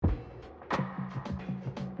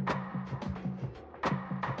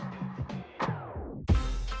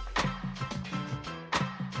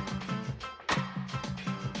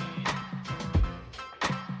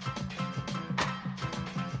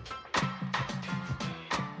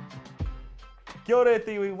Kia ora e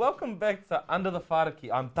tiwi, welcome back to Under the Whāraki.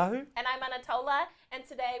 I'm Tahu. And I'm Anatola, and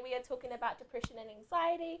today we are talking about depression and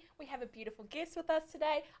anxiety. We have a beautiful guest with us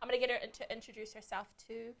today. I'm going to get her to introduce herself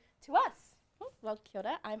to us. Well, kia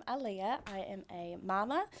ora, I'm Aaliyah. I am a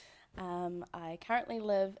mama. I currently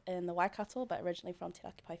live in the Waikato, but originally from Te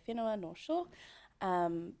Raki Pai Whenua, North Shore.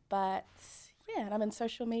 And I'm in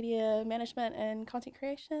social media management and content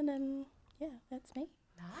creation, and yeah, that's me.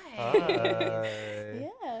 Nice.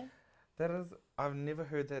 Yeah. That is, I've never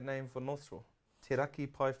heard that name for North Shore. Te Raki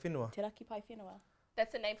Pai Whenua. Te Raki Pai Whenua.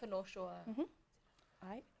 That's the name for North Shore.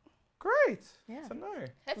 Right. Great. Yeah. So no.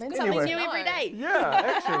 That's Learn good. something Anyway. new every day. Yeah,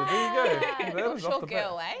 actually, there you go. That North was off Shore the bat.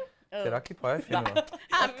 girl, eh? Te Raki Pai Whenua. No,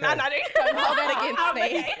 Don't hold that against me.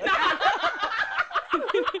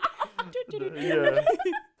 Yeah.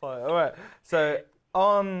 Fine. All right. So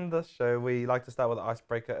on the show, we like to start with an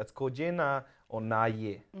icebreaker. It's called yeah, nah, or nah,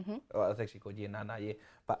 yeah. Well, it's actually called yeah, nah, nah, yeah.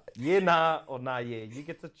 But yeah, nah, or nah, yeah. You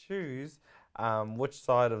get to choose which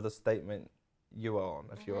side of the statement you are on.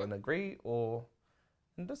 If you're in agree or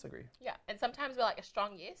in disagree. Yeah, and sometimes we're like a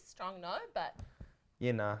strong yes, strong no, but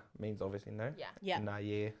Yeah, nah means obviously no. yeah, Yeah. Nah,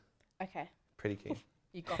 yeah. Okay. Pretty key.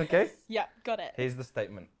 you got Okay. this. Yeah, got it. Here's the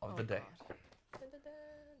statement of the day. God.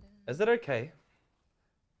 Is it okay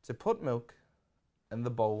to put milk in the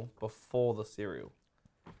bowl before the cereal?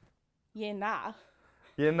 Yeah, nah.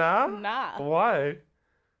 Yeah, nah? Nah. Why?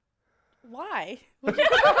 Why? Why?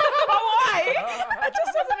 It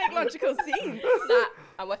just doesn't make logical sense. Nah,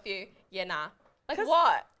 I'm with you. Yeah, nah. Like 'Cause-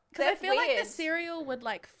 what? Because I That's feel like weird. the cereal would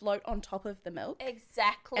like float on top of the milk.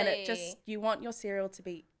 Exactly. And it just, you want your cereal to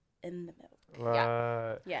be in the milk.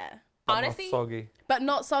 Right. Yeah. But not Honestly, soggy. But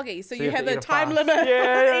not soggy, so you have have to a eat it time fast. limit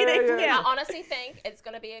Yeah, of eating. yeah. I honestly think it's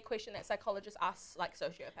going to be a question that psychologists ask like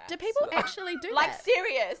sociopaths. Do people actually do like that?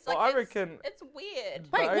 serious? Well, Like I reckon- it's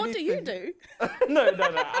weird. Wait, The what only do you thing- do? No.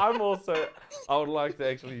 I'm also, I would like to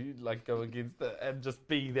actually like go against it and just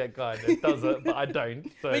be that guy that does it, but I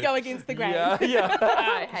don't. So We go against the grain. Yeah.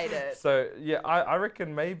 I hate it. So yeah, I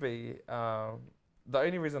reckon maybe the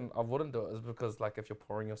only reason I wouldn't do it is because like if you're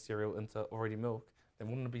pouring your cereal into already milk, then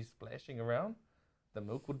wouldn't it be splashing around? The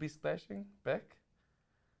milk would be splashing back,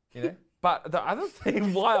 you know. But the other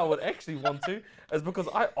thing why I would actually want to is because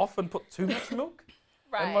I often put too much milk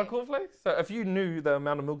in my cornflakes. So if you knew the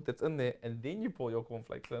amount of milk that's in there and then you pour your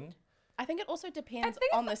cornflakes in, I think it also depends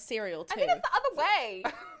think on the cereal too. I think it's the other way.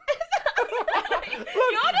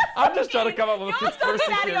 look, I'm just trying to come up with a conspiracy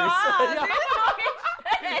theory.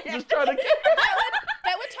 Just trying to.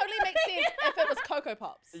 That would totally make sense if it was Cocoa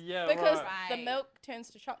Pops. Yeah, Because right. the Right. milk turns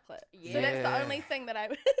to chocolate. So that's the Yeah. only thing that I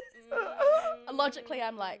would... Logically,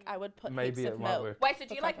 I'm like, I would put Maybe heaps it of might milk. work. Wait, so do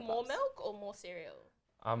for you like Cocoa more Pops. milk or more cereal?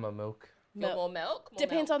 I'm a milk. You're more milk? More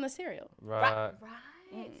Depends milk. on the cereal. Right.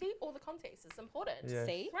 Right. See, all the context is important. Yeah.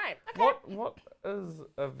 See? Right. Okay. What is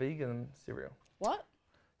a vegan cereal? What?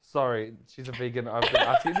 Sorry, she's a vegan. I've been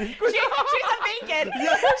asking these questions. She's a vegan.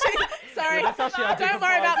 Sorry. That's how she Don't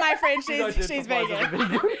worry about my friend. She She's identifies vegan. as a vegan.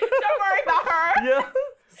 Don't worry about her. Yeah.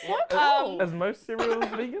 Oh. Is most cereals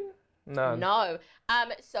vegan? No. No.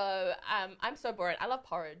 So I'm so boring. I love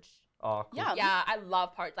porridge. Oh, cool. Yeah. Yeah, I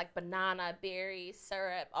love porridge, like banana, berry,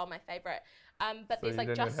 syrup, all my favorite. But So there's you like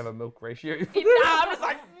don't just even have a milk ratio. nah, I'm just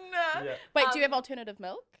like nah. Yeah. Wait, do you have alternative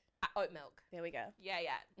milk? Oat milk. There we go. Yeah.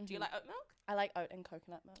 Do you like oat milk? I like oat and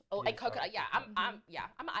coconut milk. Oh, Yeah, and coconut. oat. Yeah,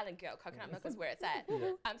 I'm an island girl. Coconut milk is where it's at.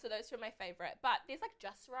 So those two are my favorite. But there's like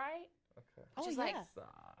Just Right. Okay. Oh, Which is yeah. like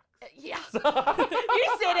Sucks. yeah. You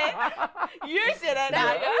said it. You said it.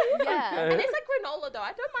 Yeah. Yeah. And it's like granola though.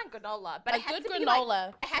 I don't mind granola, but A it has good to be like, granola.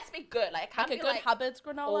 it has to be good. Like it can't Like a be good like Hubbard's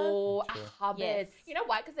granola. oh, Sure. a Hubbard's. Yes. You know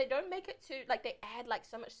why? Because they don't make it too like they add like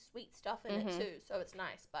so much sweet stuff in it too, so it's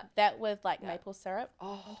nice. But That with like Yeah. maple syrup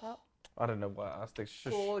on oh, top. I don't know why I asked.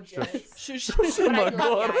 Shush. gorgeous. Shush. Oh my I love-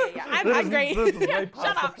 god. yeah. I'm This is- hungry. this is way past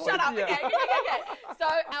Shut the up, point. shut up. Yeah. Okay. So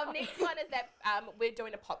our next one is that we're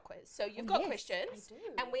doing a pop quiz. So you've got yes, questions, I do.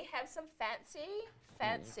 and we have some fancy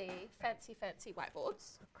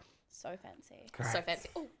whiteboards. So fancy. So fancy.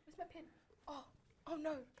 Oh, where's my pen? Oh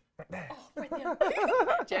no. Oh, right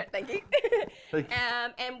there. Jared, thank you.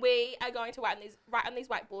 And we are going to write on these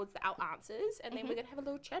whiteboards our answers, and then we're going to have a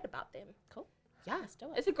little chat about them. Cool. Yeah, Let's do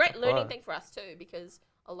it. it's a great learning Alright. thing for us too, because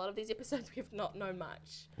a lot of these episodes we've not known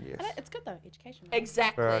much. Yes. It's good though, education.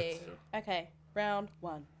 Exactly. Right. Okay, round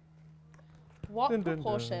one. What Dun, dun,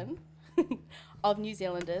 proportion of New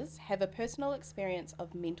Zealanders have a personal experience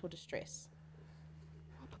of mental distress?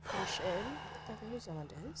 Proportion of New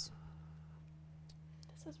Zealanders.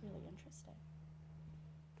 This is really interesting.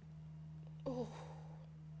 Oh.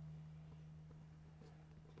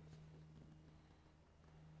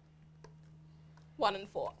 One in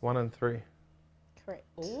four. 1 and 3. Correct.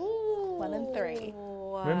 Ooh. 1 and 3.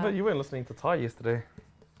 Remember, you weren't listening to Ty yesterday.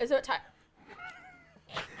 Is there a time?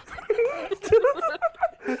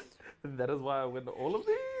 That is why I win all of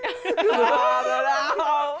these.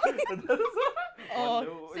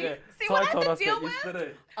 Oh, see what I have to deal with?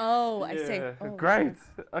 yesterday. Oh, I see. Yeah, Oh. great.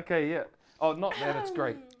 Okay, yeah. Oh, not that it's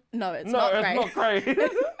great. No, it's no, not it's great. not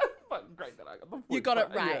great. But great that I got the point. You got it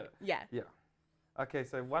but, right. Yeah. Yeah. Okay,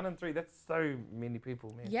 so 1 and 3. That's so many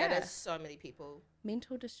people, man. Yeah. That is so many people.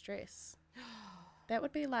 Mental distress. That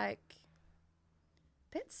would be like.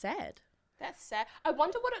 That's sad. That's sad. I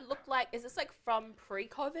wonder what it looked like. Is this like from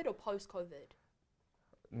pre-COVID or post-COVID?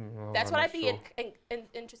 That's I'm what not I'd be sure.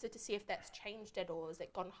 interested to see if that's changed at all. Has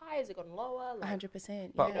it gone higher? Has it gone lower? Like,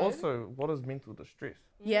 100%. But yeah. also, what is mental distress?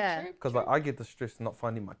 Yeah. true, Because true. like, I get distressed not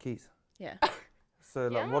finding my keys. Yeah. So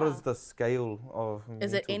like, what Yeah. is the scale of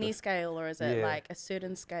Is it mental any scale or is it Yeah. like a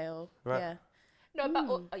certain scale? Right. Yeah. No, but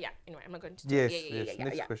oh yeah. Anyway, I'm not going to. Yes, yeah.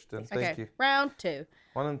 Next question. Okay. Thank you. Round 2.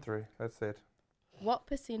 1 and 3. That's it. What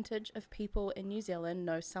percentage of people in New Zealand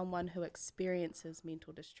know someone who experiences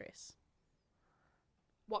mental distress?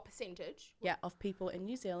 What percentage? Yeah, of people in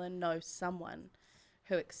New Zealand know someone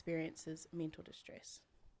who experiences mental distress.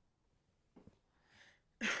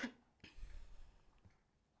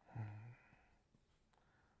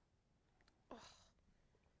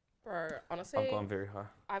 Bro, honestly, I've gone very high.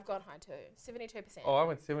 I've gone high too. 72%. Oh, I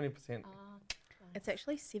went 70%. It's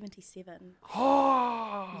actually 77.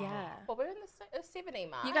 Oh, Yeah. Well, we're in the 70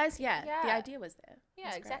 mark. You guys, yeah, the Yeah. idea was there. Yeah,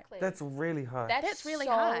 That's great. exactly. that's really high. That's really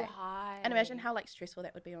so high. And imagine how like stressful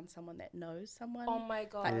that would be on someone that knows someone. Oh my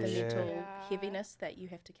god. Like the Yeah. mental Yeah. heaviness that you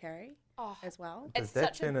have to carry Oh, as well. Does it's that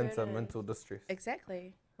such a turn into burden. mental distress?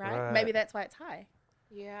 Exactly. Right? Right. Maybe that's why it's high.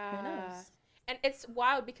 yeah. Who knows? And it's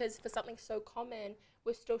wild because for something so common,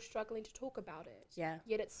 we're still struggling to talk about it. Yeah.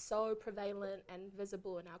 Yet it's so prevalent and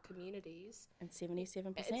visible in our communities. And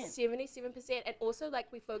 77%. It's 77%. And also,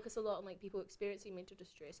 like, we focus a lot on, like, people experiencing mental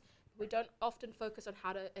distress. We don't often focus on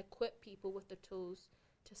how to equip people with the tools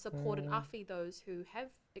to support and affie those who have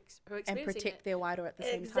who are And experiencing protect it. their wider at the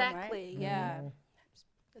same time, Exactly, right? yeah.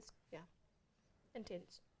 It's, yeah.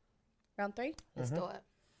 Intense. Round 3. Let's do it.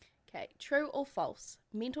 Okay. True or false?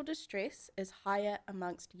 Mental distress is higher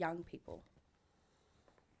amongst young people.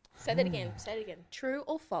 Say that again. Say it again. True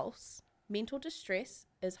or false? Mental distress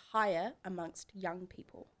is higher amongst young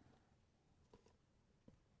people.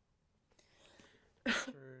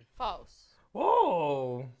 False.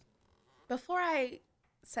 Whoa. Before I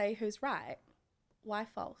say who's right, why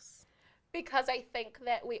false? Because I think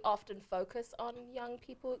that we often focus on young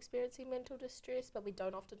people experiencing mental distress, but we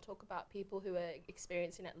don't often talk about people who are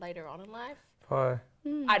experiencing it later on in life. Hi.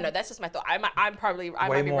 I know that's just my thought. I Way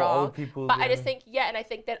might be more wrong, old people. but I just than- think and I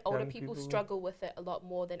think that older young people people. struggle with it a lot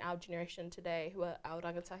more than our generation today, who are our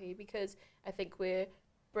rangatahi, because I think we're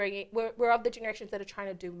of the generations that are trying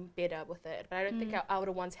to do better with it, but I don't think our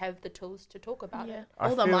older ones have the tools to talk about it. I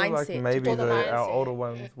All the feel mindset. like maybe All the our mindset. older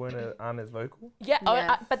ones aren't as vocal. Yeah,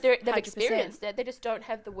 Yeah. but they've 100%. experienced it. They just don't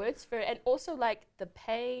have the words for it, and also like the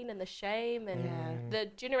pain and the shame and Yeah. the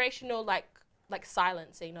generational like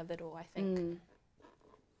silencing of it all. I think.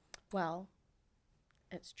 Well,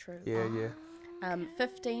 it's true. Yeah.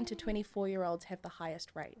 15 to 24-year-olds have the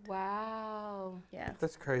highest rate. Wow, Yeah.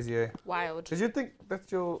 That's crazy, eh? wild. Did you think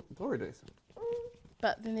that's your glory days?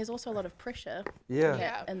 But then there's also a lot of pressure Yeah.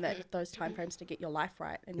 Yeah. in those time frames to get your life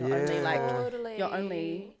right, and you're only like Totally. you're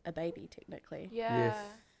only a baby technically. Yeah.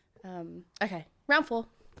 Yes. Okay, round 4.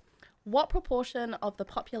 What proportion of the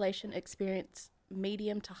population experience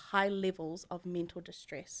medium to high levels of mental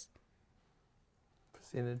distress?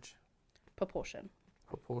 Percentage. Proportion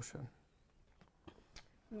Proportion.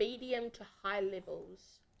 Medium to high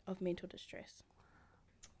levels. of mental distress.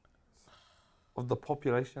 Of the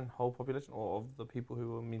population, whole population, or of the people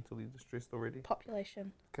who are mentally distressed already?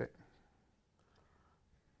 Population. Okay.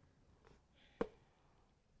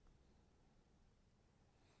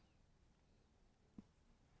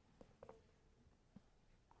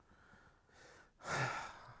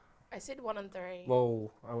 I said 1 and 3.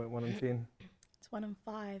 Whoa, I went 1 and 10. It's 1 in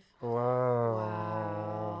 5.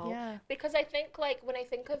 Wow. Yeah. Because I think, like, when I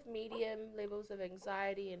think of medium levels of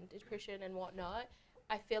anxiety and depression and whatnot,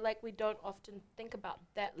 I feel like we don't often think about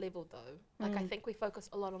that level, though. Like, I think we focus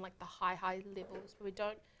a lot on, like, the high levels, but we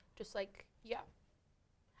don't just, like, yeah.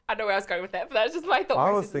 I know where I was going with that, but that's just my thought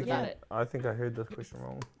I was process thinking, about it. I think I heard this question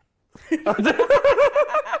wrong. I was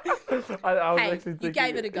Hey, actually thinking. you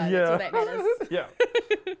gave it a go. That's all that matters. Yeah.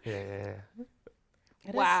 Yeah. It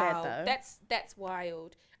is Wow, sad though. that's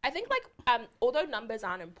wild. I think like although numbers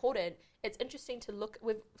aren't important, it's interesting to look.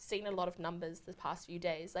 We've seen a lot of numbers the past few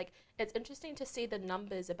days. Like it's interesting to see the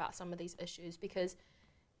numbers about some of these issues because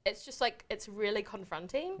it's just like it's really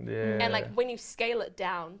confronting. Yeah. And like when you scale it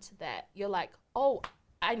down to that, you're like, oh,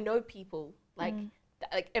 I know people. Like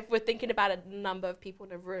like if we're thinking about a number of people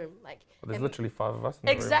in a room, like Well, there's and- literally 5 of us in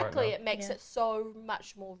the exactly, room right it makes Yeah. it so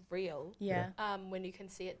much more real. Yeah. When you can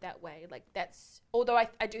see it that way, like that's. Although I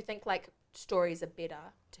do think like stories are better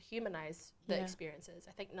to humanize the Yeah. experiences.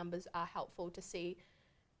 I think numbers are helpful to see,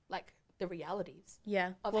 like the realities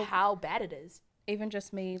Yeah. of Well, how bad it is. even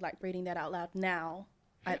just me like reading that out loud now,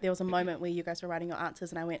 there was a moment where you guys were writing your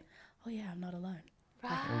answers and I went, oh yeah, I'm not alone.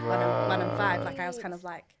 Right. 1 in 5. Like I was kind of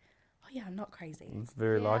like, oh yeah, I'm not crazy. now. It's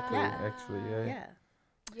very likely, Yeah. actually, yeah. Yeah.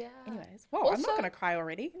 Yeah. Anyways, whoa, I'm Also- not gonna cry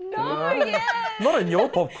already. No. Yeah. Not in your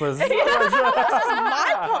pop quiz. This is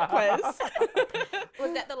my pop quiz.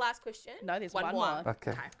 Was that the last question? No, there's one more.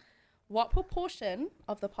 Okay. What proportion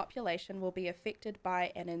of the population will be affected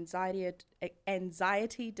by an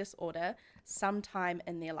anxiety disorder sometime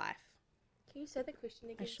in their life? Can you say the question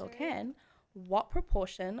again? I sure sorry? can. What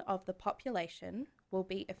proportion of the population will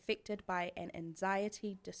be affected by an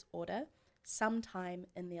anxiety disorder sometime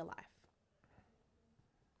in their life?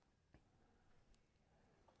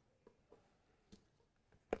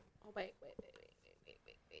 Oh wait.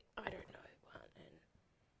 I don't know. I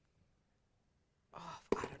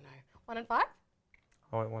don't know. 1 in 5?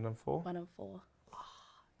 I went 1 in 4. 1 in 4.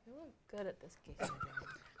 You're good at this guessing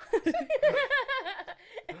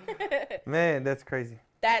Man, that's crazy.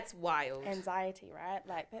 That's wild. Anxiety, right?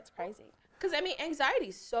 Like, that's crazy. Because I mean, anxiety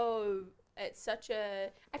is so. It's such a.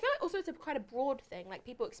 I feel like also it's quite a broad thing. Like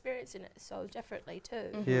people experiencing it so differently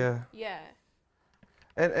too. Yeah. Yeah.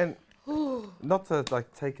 And not to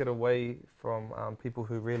like take it away from people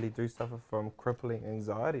who really do suffer from crippling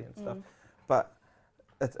anxiety and stuff, but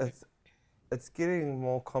it's getting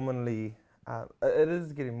more commonly. It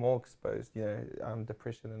is getting more exposed, you know,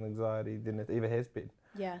 depression and anxiety than it ever has been,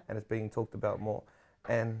 Yeah. and it's being talked about more.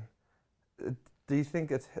 And do you think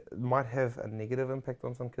it might have a negative impact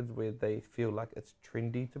on some kids where they feel like it's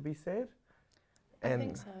trendy to be sad? I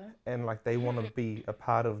think so. And like they want to be a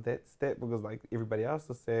part of that step because like everybody else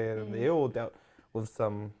is sad and they all dealt with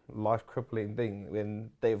some life crippling thing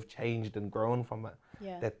when they've changed and grown from it,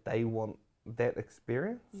 Yeah. that they want that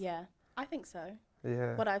experience. Yeah. I think so.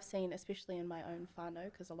 Yeah. What I've seen, especially in my own whānau,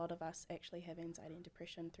 because a lot of us actually have anxiety and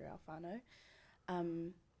depression through our whānau,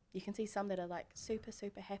 you can see some that are like super,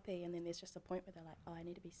 super happy, and then there's just a point where they're like, oh, I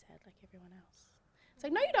need to be sad like everyone else. It's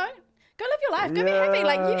like, no, you don't. Go live your life. Go be happy.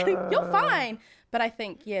 Like, you're fine. But I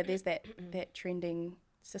think, yeah, there's that trending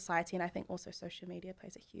society, and I think also social media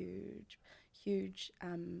plays a huge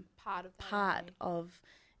Part of that. part of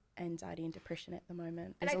anxiety and depression at the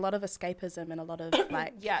moment. And There's a lot of escapism and a lot of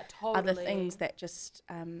like Yeah, totally. other things that just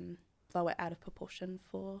blow it out of proportion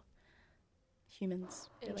for humans.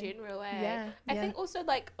 in Really. general. Yeah, I yeah. think also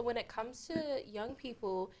like when it comes to young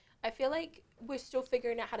people, I feel like we're still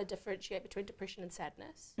figuring out how to differentiate between depression and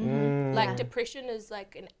sadness. Like Yeah. depression is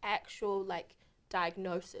like an actual like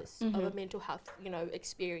diagnosis of a mental health, you know,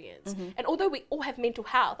 experience. And although we all have mental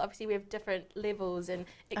health, obviously we have different levels and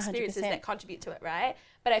experiences 100%. that contribute to it, right?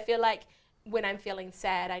 But I feel like when I'm feeling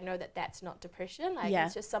sad, I know that that's not depression. Like Yeah.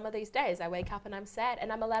 it's just some of these days I wake up and I'm sad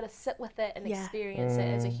and I'm allowed to sit with it and Yeah. experience it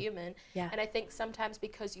as a human. Yeah. And I think sometimes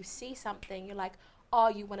because you see something, you're like, oh,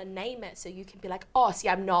 you want to name it so you can be like, oh, see,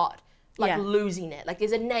 I'm not like Yeah. losing it. Like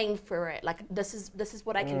there's a name for it. Like this is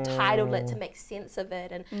what I can title it to make sense of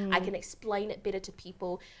it, and I can explain it better to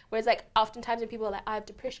people. Whereas like oftentimes when people are like, I have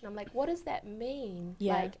depression, I'm like, what does that mean?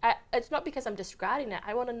 Yeah. Like it's not because I'm disregarding it.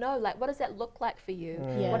 I want to know like what does that look like for you?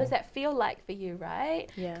 Yeah. What does that feel like for you,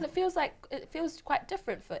 right? Yeah. Because it feels quite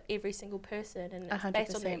different for every single person, and it's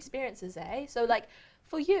based on their 100%. experiences, eh? So like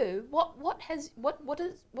for you, what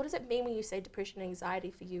does it mean when you say depression and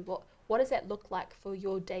anxiety for you? What does that look like for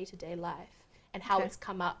your day-to-day life, and how Okay. it's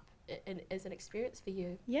come up as an experience for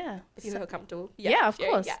you? Yeah. If you So- feel comfortable. Yeah, of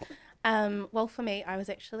course. Yeah. Well, for me, I was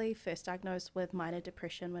actually first diagnosed with minor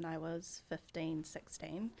depression when I was 15,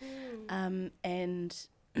 16. And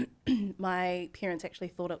my parents actually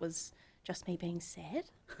thought it was just me being sad.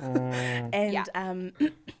 And Yeah.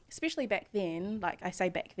 especially back then, like I say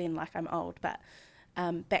back then like I'm old, but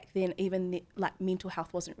back then even like mental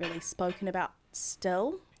health wasn't really spoken about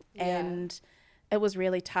still. Yeah. And it was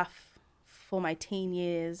really tough for my teen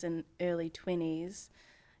years and early 20s.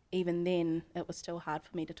 Even then, it was still hard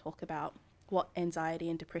for me to talk about what anxiety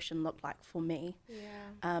and depression looked like for me.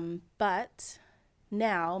 Yeah. But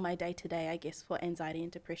now, my day-to-day, I guess, for anxiety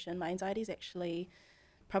and depression, my anxiety is actually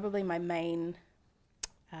probably my main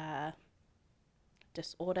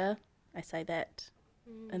disorder. I say that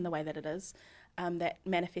in the way that it is. That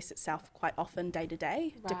manifests itself quite often day to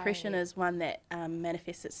day. Depression is one that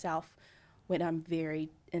manifests itself when I'm very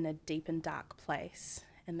in a deep and dark place.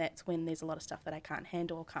 And that's when there's a lot of stuff that I can't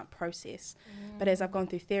handle or can't process. But as I've gone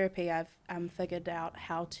through therapy, I've figured out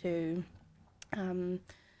how to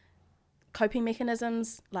coping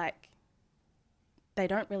mechanisms, like, they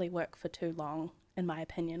don't really work for too long, in my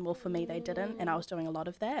opinion. Well, for me, they didn't, and I was doing a lot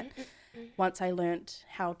of that. Once I learnt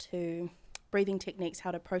how to, breathing techniques,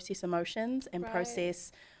 how to process emotions and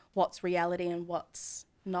process what's reality and what's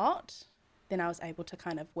not, then I was able to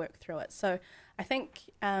kind of work through it. So I think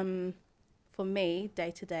for me,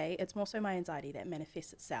 day to day, it's more so my anxiety that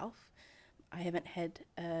manifests itself. I haven't had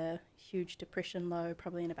a huge depression low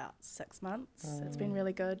probably in about 6 months. It's been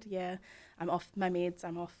really good, yeah. I'm off my meds,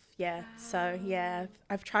 yeah. Wow. So, yeah,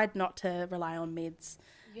 I've tried not to rely on meds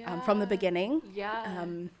from the beginning.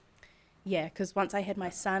 Yeah, because once I had my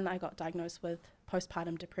son, I got diagnosed with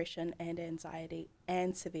postpartum depression and anxiety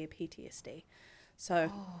and severe PTSD.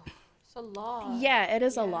 So, it's a lot. Yeah, it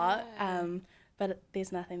is a lot. But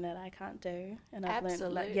there's nothing that I can't do. And I've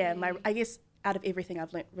learned, like, I guess out of everything,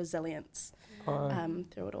 I've learnt resilience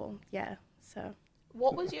through it all. Yeah, so.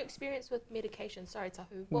 What was your experience with medication? Sorry,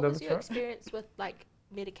 Tahu. What was your experience with, like,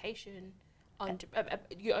 medication?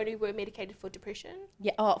 You only were medicated for depression?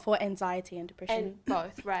 Yeah, for anxiety and depression. And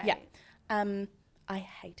both, right? Yeah. I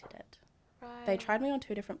hated it. Right. They tried me on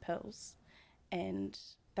 2 different pills, and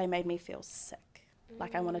they made me feel sick.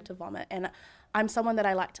 Like, I wanted to vomit. And I'm someone that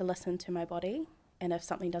I like to listen to my body. And if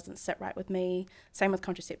something doesn't sit right with me, same with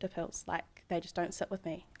contraceptive pills, like, they just don't sit with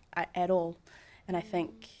me at all. And I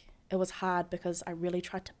think it was hard because I really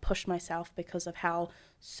tried to push myself because of how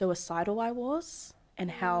suicidal I was and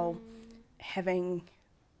how having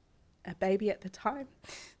a baby at the time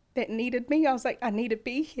that needed me, I was like, I need to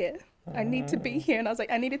be here. I need to be here. And I was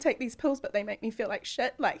like, I need to take these pills, but they make me feel like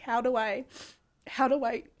shit. Like, how do I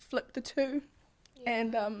flip the two? Yeah.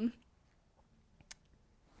 And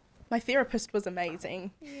my therapist was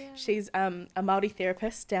amazing. Yeah. She's a Māori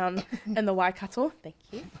therapist down in the Waikato. Thank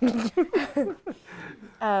you.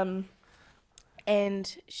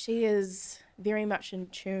 And she is very much in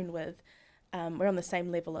tune with, we're on the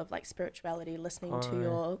same level of, like, spirituality, listening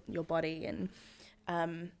to your body, and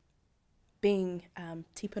being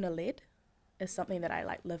tipuna led is something that I,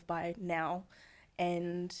 like, live by now.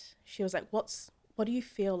 And she was like, what do you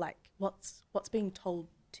feel like? What's being told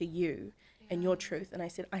to you? And your truth. And I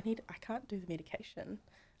said, I can't do the medication.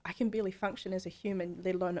 I can barely function as a human,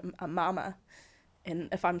 let alone a mama. And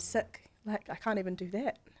if I'm sick, like, I can't even do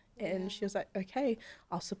that. Yeah. And she was like, okay,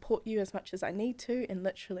 I'll support you as much as I need to. And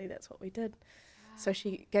literally that's what we did. Wow. So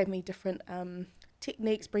she gave me different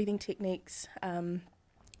techniques, breathing techniques. There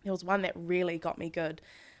was one that really got me good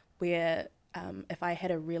where if I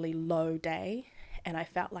had a really low day and I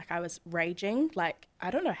felt like I was raging, like,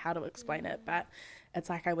 I don't know how to explain it, but it's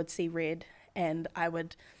like I would see red. And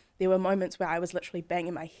there were moments where I was literally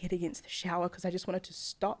banging my head against the shower because I just wanted to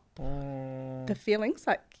stop the feelings.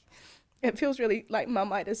 Like, it feels really like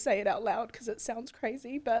mum-itis say it out loud because it sounds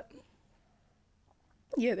crazy. But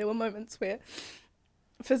yeah, there were moments where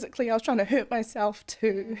physically I was trying to hurt myself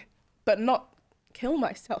but not kill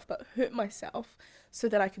myself, but hurt myself so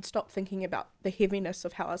that I could stop thinking about the heaviness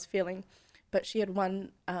of how I was feeling. But she had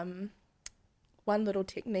one little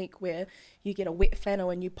technique where you get a wet flannel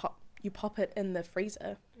and you pop it in the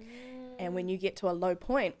freezer, and when you get to a low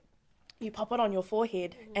point, you pop it on your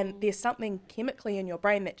forehead, and there's something chemically in your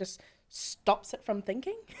brain that just stops it from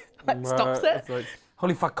thinking, like stops it. It's like,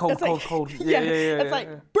 holy fuck, cold. Yeah. It's like,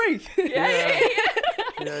 breathe.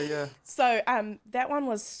 Yeah. So that one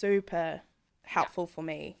was super helpful for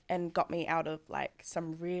me and got me out of, like,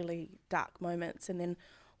 some really dark moments. And then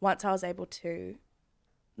once I was able to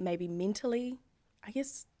maybe mentally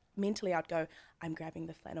I'd go, I'm grabbing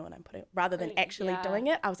the flannel and I'm putting it, rather than actually doing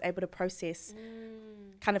it, I was able to process,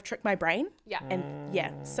 kind of trick my brain. Yeah.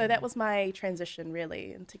 And so that was my transition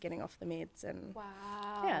really into getting off the meds. And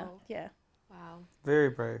wow. Yeah. Wow. Very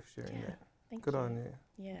brave sharing that. Good on you.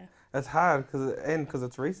 Yeah. It's hard because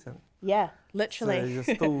it's recent. Yeah, literally.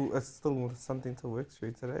 So it's still something to work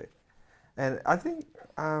through today. And I think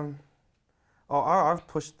I've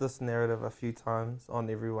pushed this narrative a few times on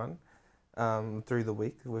everyone. Through the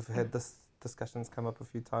week, we've had this discussions come up a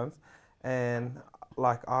few times, and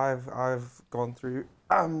like I've gone through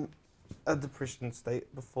a depression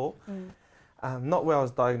state before, not where I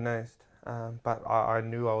was diagnosed, but I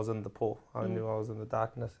knew I was in the pool. I knew I was in the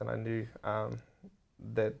darkness, and I knew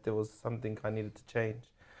that there was something I needed to change.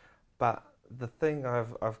 But the thing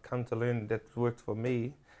I've come to learn that worked for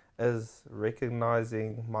me is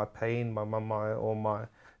recognizing my pain, or my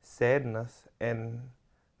sadness, and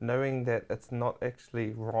knowing that it's not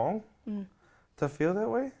actually wrong to feel that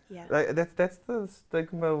way. Yeah. Like that's the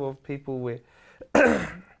stigma of people where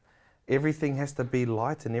everything has to be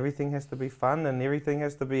light and everything has to be fun and everything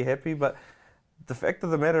has to be happy. But the fact of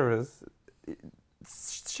the matter is,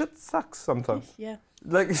 shit sucks sometimes. Yeah.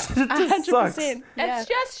 Like, it just 100%. sucks. It's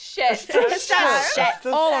just shit. It's just shit.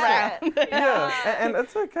 Shit all around. Yeah, and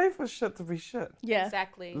it's okay for shit to be shit. Yeah.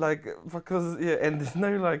 Exactly. Like, because, and there's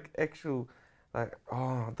no, like, actual, like,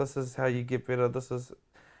 oh, this is how you get better,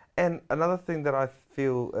 And another thing that I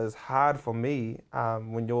feel is hard for me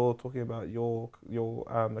when you're talking about your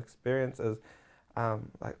experience is,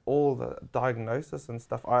 like, all the diagnosis and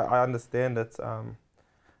stuff. I understand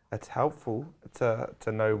it's helpful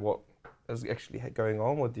to know what is actually going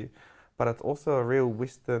on with you, but it's also a real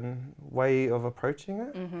Western way of approaching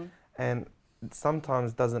it, and it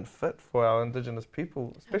sometimes doesn't fit for our Indigenous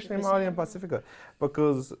people, especially 100%. Māori and Pacifica,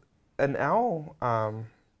 because in our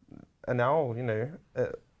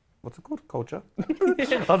what's it called? Culture. I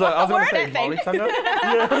was going to say Māori tanga.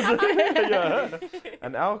 Yeah.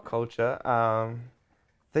 In our culture,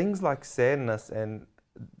 things like sadness and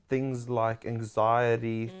things like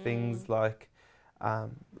anxiety, things like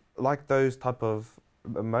those type of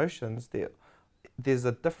emotions, there's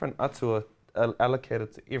a different atua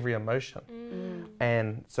allocated to every emotion.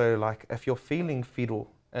 And so, like, if you're feeling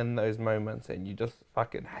fiddle in those moments and you just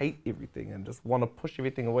fucking hate everything and just want to push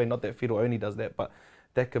everything away, not that fiddle only does that, but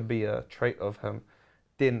that could be a trait of him,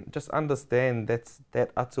 then just understand that's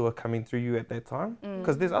that atua coming through you at that time.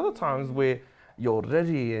 Because there's other times where you're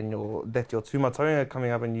ready and your tūmataunga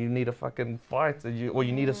coming up and you need a fucking fight, or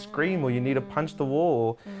you need to scream, or you need to punch the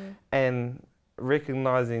wall, and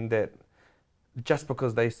recognizing that just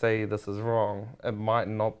because they say this is wrong, it might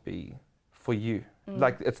not be for you.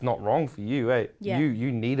 Like, it's not wrong for you, eh? Yeah.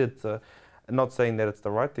 You needed to, not saying that it's the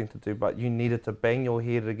right thing to do, but you needed to bang your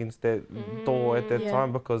head against that door at that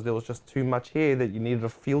time because there was just too much here that you needed to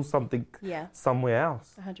feel something somewhere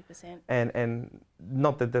else. 100%. And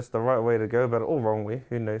not that that's the right way to go, but all wrong way.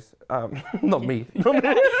 Who knows? Not me.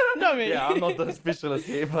 Not me. Yeah, I'm not the specialist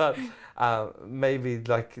here, but maybe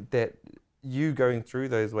like that. You going through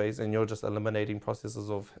those ways and you're just eliminating processes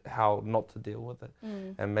of how not to deal with it,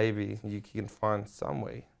 and maybe you can find some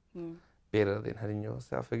way better than hitting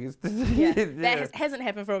yourself against. That hasn't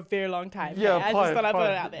happened for a very long time. Yeah, I just thought I'd put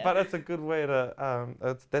it out there. But it's a good way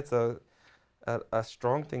to. That's a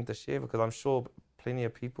strong thing to share, because I'm sure plenty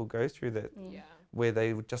of people go through that where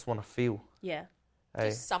they would just want to feel. Yeah.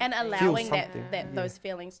 And allowing those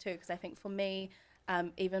feelings too, because I think for me,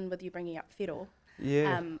 even with you bringing up whiro,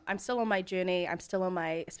 I'm still on my journey. I'm still on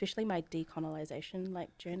especially my decolonization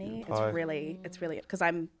journey. It's really because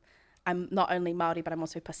I'm not only Māori, but I'm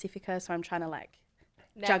also Pacifica, so I'm trying to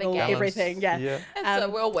juggle everything. Yeah. It's a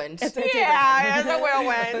whirlwind. It's a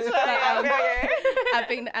whirlwind. I've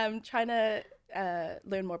been trying to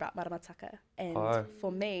learn more about maramataka, and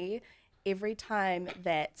for me, every time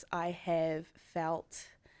that I have felt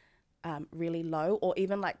really low, or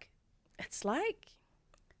even it's like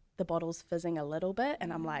the bottle's fizzing a little bit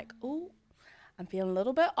and I'm like, ooh, I'm feeling a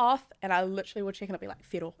little bit off, and I literally will check and it'll be like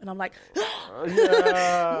whiro, and I'm like, no.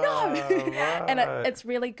 And it's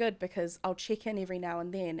really good because I'll check in every now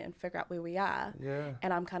and then and figure out where we are,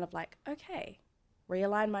 and I'm kind of like, okay,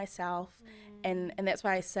 realign myself, and that's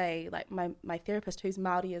why I say my therapist, who's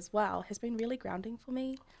Māori as well, has been really grounding for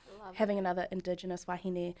me. Having another Indigenous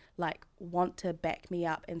wahine want to back me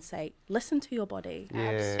up and say, listen to your body,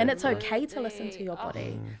 and it's okay to listen to your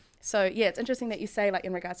body. So it's interesting that you say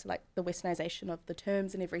in regards to the westernization of the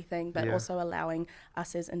terms and everything, but also allowing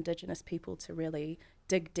us as Indigenous people to really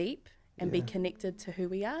dig deep and be connected to who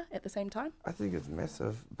we are at the same time. I think it's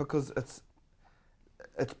massive because it's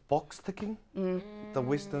box ticking, the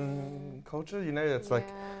Western culture. It's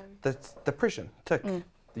that's depression. Tick.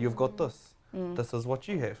 You've got this. This is what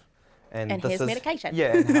you have. And this here's is medication.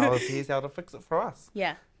 Yeah, and here's how to fix it for us.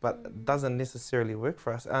 Yeah. But it doesn't necessarily work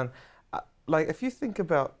for us. And if you think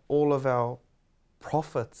about all of our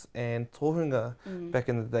prophets and tohunga back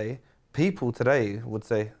in the day, people today would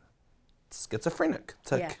say schizophrenic,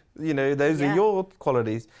 tick. Those are your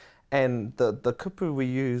qualities. And the kupu we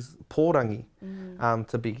use, pōrangi,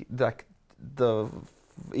 to be the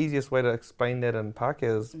easiest way to explain that in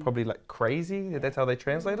Pākehā is probably crazy. That's how they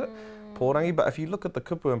translate it, pōrangi. But if you look at the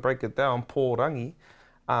kupu and break it down, pōrangi,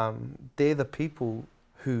 they're the people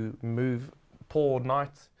who move pō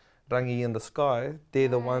night rangi in the sky. They're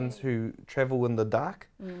the ones who travel in the dark,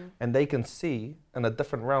 and they can see in a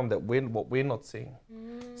different realm what we're not seeing.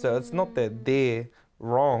 So it's not that they're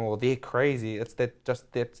wrong or they're crazy. It's that's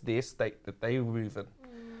their state that they move in.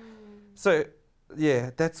 So, yeah,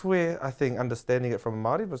 that's where I think understanding it from a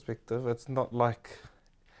Māori perspective, it's not like...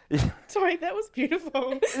 Sorry, that was beautiful. Well,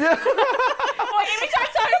 every time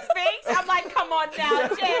someone speaks, I'm like, come on now,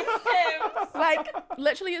 Jess. Like,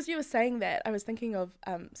 literally as you were saying that, I was thinking of,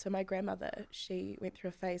 so my grandmother, she went through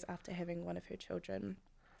a phase after having one of her children,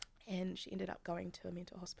 and she ended up going to a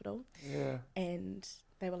mental hospital. Yeah. And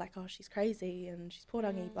they were like, oh, she's crazy and she's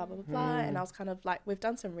pōrangi, blah, blah, blah, blah. And I was kind of like, we've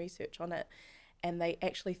done some research on it, and they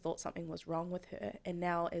actually thought something was wrong with her. And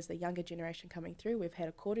now as the younger generation coming through, we've had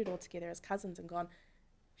a kōrero together as cousins and gone,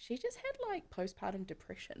 she just had like postpartum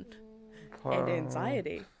depression and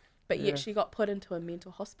anxiety, but yet she got put into a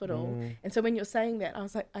mental hospital. And so when you're saying that, I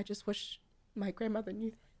was like, I just wish my grandmother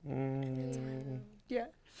knew that. Yeah.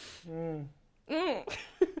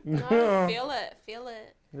 No, feel it.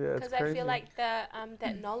 Yeah, Because I feel like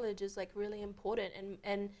that knowledge is like really important,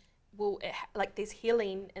 and like there's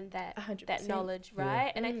healing in that 100%. knowledge,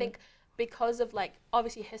 right? And I think because of like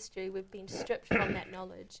obviously history, we've been stripped from that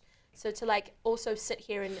knowledge. So to like also sit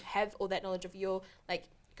here and have all that knowledge of your like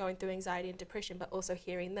going through anxiety and depression, but also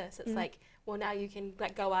hearing this, it's like, well, now you can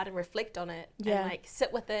like go out and reflect on it and like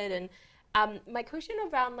sit with it. And my question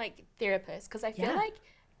around like therapists, because I feel like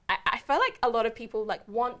I feel like a lot of people like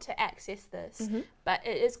want to access this, but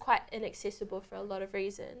it is quite inaccessible for a lot of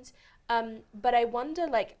reasons. But I wonder,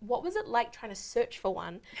 like, what was it like trying to search for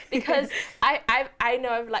one? Because I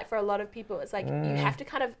know, like, for a lot of people, it's like you have to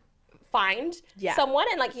kind of find someone,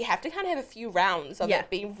 and like you have to kind of have a few rounds of it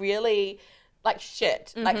being really like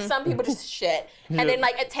shit. Like some people just shit, and then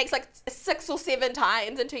like it takes like 6 or 7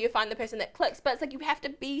 times until you find the person that clicks. But it's like you have to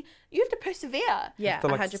persevere. Yeah, to,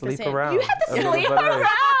 like, 100%. sleep around. You have to a little sleep bit, eh? around.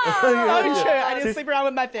 So true. I didn't sleep around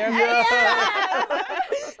with my therapist.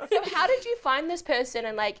 So how did you find this person,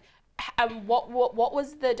 and like what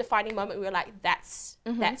was the defining moment where you were like, that's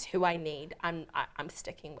who I need, I'm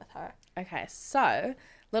sticking with her? Okay, so a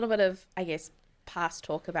little bit of, I guess, past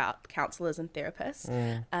talk about counsellors and therapists.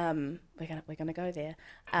 We're gonna go there.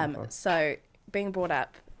 So being brought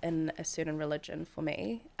up in a certain religion for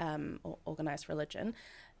me, or organised religion,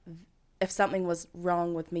 if something was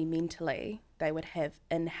wrong with me mentally, they would have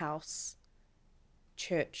in-house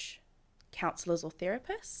church counsellors or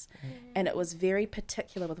therapists, and it was very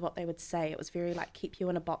particular with what they would say. It was very like, keep you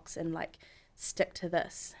in a box and like stick to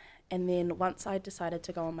this. And then once I decided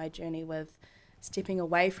to go on my journey with stepping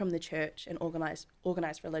away from the church and organised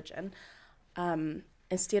religion,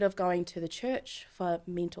 instead of going to the church for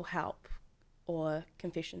mental help or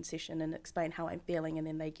confession session and explain how I'm feeling, and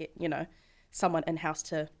then they get, you know, someone in-house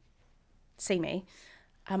to see me,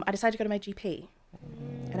 I decided to go to my GP.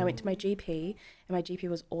 And I went to my GP, and my GP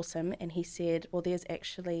was awesome, and he said, well, there's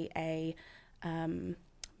actually a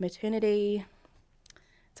maternity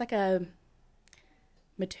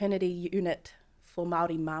maternity unit for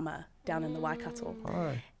Māori mama down in the Waikato.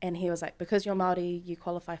 And he was like, because you're Māori, you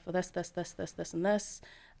qualify for this, and this,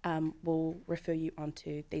 we'll refer you on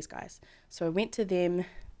to these guys. So I went to them.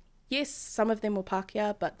 Yes, some of them were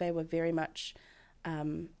Pākehā, but they were very much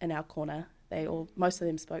in our corner. Most of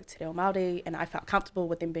them spoke Te Reo Māori, and I felt comfortable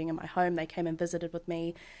with them being in my home. They came and visited with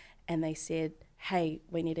me, and they said, hey,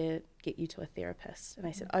 we need to get you to a therapist. And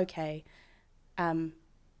I said, okay, can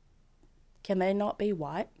they not be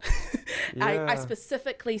white? I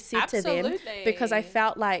specifically said to them, because I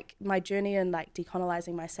felt like my journey in like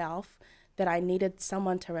decolonizing myself, that I needed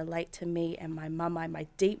someone to relate to me and my mamai, my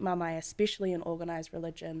deep mamai, especially in organised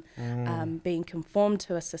religion, being conformed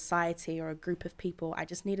to a society or a group of people. I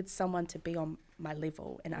just needed someone to be on my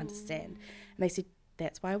level and understand. And they said,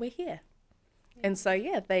 that's why we're here. And so,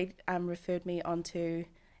 they referred me on to...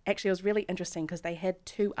 Actually, it was really interesting because they had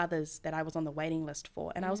 2 others that I was on the waiting list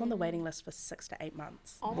for, and I was on the waiting list for 6 to 8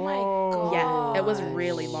 months. Oh my God. Yeah, it was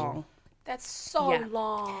really long. That's so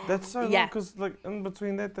long. That's so long, because like in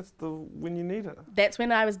between that's when you need it. That's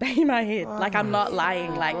when I was banging my head. Like, I'm not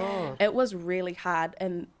lying. Like, it was really hard,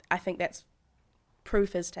 and I think that's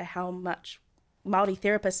proof as to how much Māori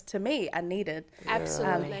therapists to me are needed.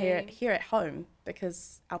 Absolutely. Here at home,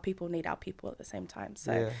 because our people need our people at the same time.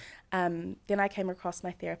 So then I came across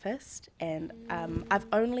my therapist, and I've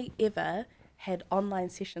only ever had online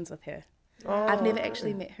sessions with her. I've never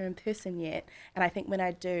actually met her in person yet, and I think when I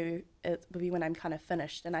do, it will be when I'm kind of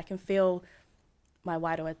finished, and I can feel my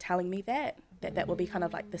wairoa telling me that will be kind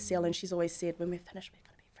of like the seal. And she's always said, when we're finished, we're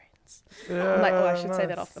going to be friends. I'm like, I should say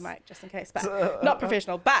that off the mic just in case, but not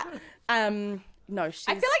professional. But no, she's...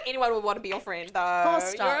 I feel like anyone would want to be your friend, though. Oh,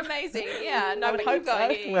 stop. You're amazing. Yeah, no, but hope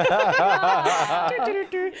keep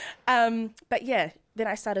going. But yeah, then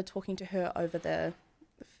I started talking to her over the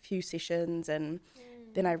few sessions, and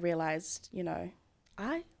then I realized, you know,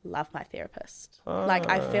 I love my therapist. Like,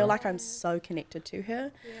 I feel like I'm so connected to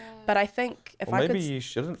her. Yeah. But I think if Or I maybe could... you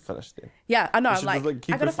shouldn't finish then. Yeah, I know. You I'm should like, just, like,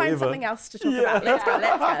 keep I gotta it find forever. something else to talk about. Let's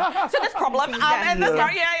go. So this problem, and this girl,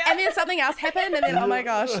 yeah. And then something else happened, and then, oh my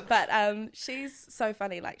gosh. But she's so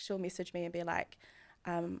funny. Like, she'll message me and be like,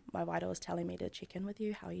 my wider was telling me to check in with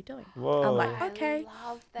you. How are you doing? Whoa. I'm like, okay. I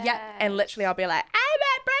love that. Yeah, and literally I'll be like, I'm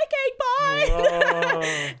at Breaking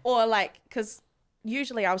Point. Or like, because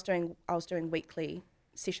usually I was doing weekly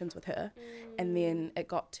sessions with her, and then it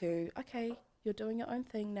got to, okay, you're doing your own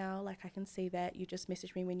thing now. Like, I can see that. You just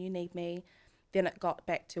message me when you need me. Then it got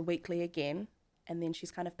back to weekly again, and then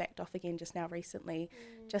she's kind of backed off again just now recently,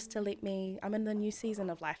 just to let me. I'm in the new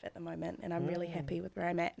season of life at the moment, and I'm really happy with where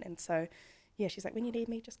I'm at. And so, yeah, she's like, when you need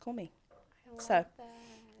me, just call me. So, that.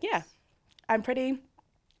 yeah, I'm pretty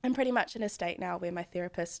much in a state now where my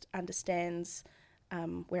therapist understands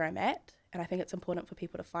where I'm at, and I think it's important for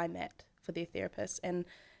people to find that for their therapist. And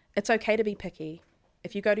it's okay to be picky.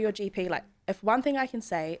 If you go to your GP, like, if one thing I can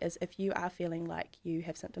say is, if you are feeling like you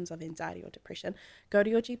have symptoms of anxiety or depression, go to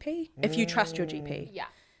your GP. If you trust your GP. Yeah.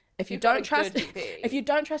 If you You've got don't a trust, good GP. if you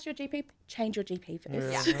don't trust your GP, change your GP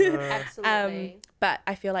first. Yeah, absolutely. But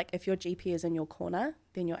I feel like if your GP is in your corner,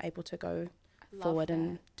 then you're able to go Love forward that.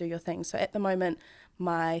 and do your thing. So at the moment,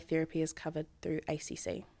 my therapy is covered through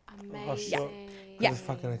ACC. Amazing. Yeah. It's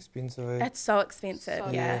fucking expensive. Eh? It's so expensive.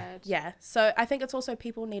 So yeah. bad. Yeah. So I think it's also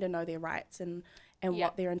people need to know their rights and Yeah.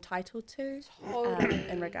 what they're entitled to Totally.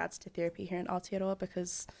 in regards to therapy here in Aotearoa,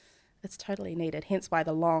 because it's totally needed. Hence why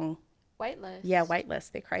the long, Waitlist. wait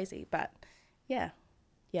list. They're crazy. But yeah.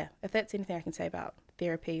 If that's anything I can say about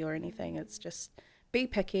therapy or anything, it's just be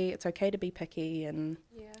picky. It's okay to be picky and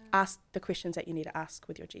Yeah. ask the questions that you need to ask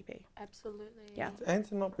with your GP. Absolutely. Yeah. And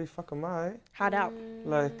to not be fucking my. Hard out.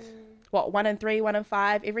 Like, What, 1 in 3, 1 in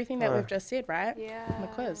 5, everything that Oh. we've just said, right? Yeah. On the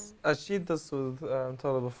quiz. I shared this with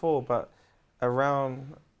Tola before, but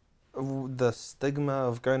around the stigma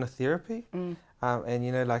of going to therapy, and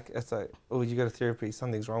you know, like, it's like, oh, you go to therapy,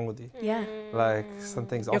 something's wrong with you. Yeah. Like,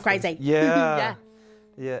 something's You're off. crazy. Yeah.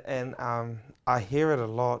 Yeah. And I hear it a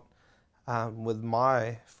lot with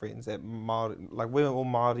my friends at Māori. Like, we're all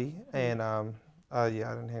Māori, and I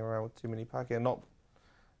don't hang around with too many Pākehā, not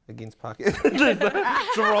against Pākehā.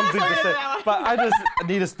 It's the wrong thing to say. But I just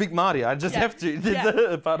need to speak Māori. I just have to.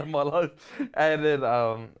 It's a part of my life. And then,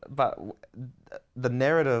 the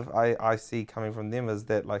narrative I see coming from them is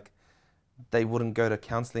that, like, they wouldn't go to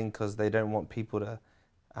counselling because they don't want people to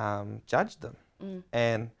judge them.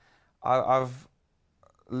 And I've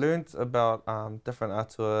learnt about different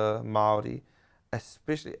atua Māori,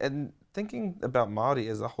 especially, and thinking about Māori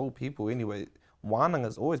as a whole people anyway, wānanga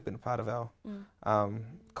has always been a part of our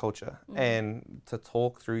culture, and to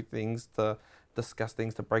talk through things, to discuss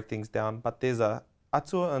things, to break things down. But there's a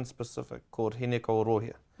atua in specific called Hine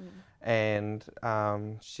Korohia, and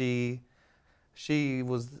she's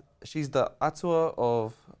the atua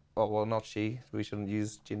of, oh, well, not she, we shouldn't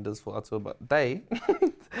use genders for atua, but they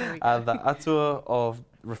are the atua of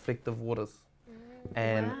reflective waters.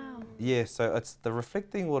 And yeah, so it's the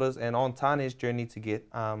reflecting waters, and on Tane's journey to get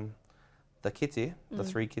the kete, the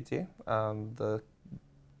 3 kete, the,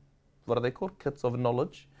 what are they called? Kits of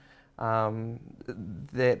knowledge.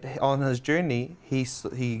 That on his journey, he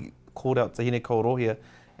called out Te Hine Korohia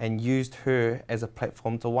and used her as a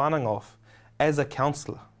platform to wānanga off as a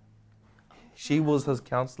counsellor. She was his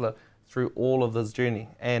counsellor through all of this journey,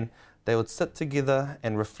 and they would sit together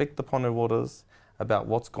and reflect upon her waters about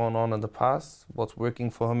what's gone on in the past, what's working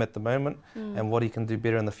for him at the moment, and what he can do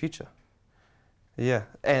better in the future. Yeah,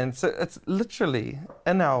 and so it's literally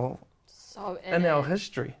in our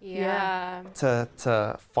history Yeah.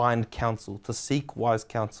 to find counsel, to seek wise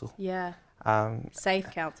counsel. Yeah.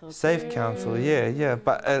 Safe counsel. Safe counsel, yeah.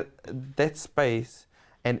 But that space,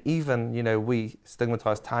 and even, you know, we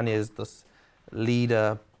stigmatise Tanya as this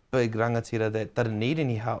leader, big rangatira that didn't need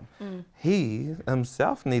any help. He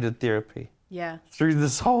himself needed therapy through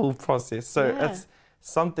this whole process. So it's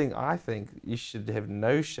something I think you should have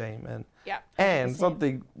no shame in. Yeah. And 100%.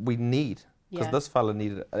 something we need, because this fella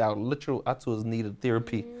needed, our literal atuas needed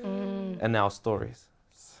therapy in our stories.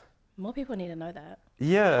 More people need to know that.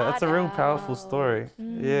 Yeah, it's a real Hard powerful out. story.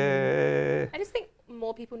 Yeah. I just think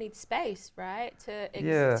more people need space, right?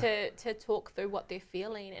 To talk through what they're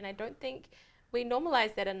feeling, and I don't think we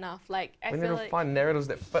normalize that enough. Like, I We need feel to like find narratives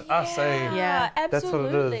that fit us, eh? Yeah. That's what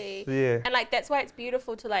absolutely. it is. Yeah. And like that's why it's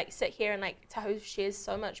beautiful to like sit here and like Tahu shares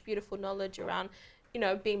so much beautiful knowledge around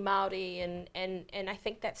being Māori, and I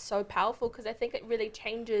think that's so powerful, because I think it really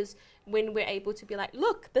changes when we're able to be like,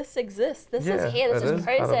 look, this exists, this is here, this is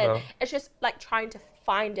present. It's just like trying to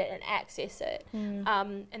find it and access it.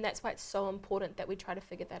 And that's why it's so important that we try to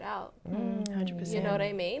figure that out. 100%. You know what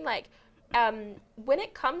I mean? Like, when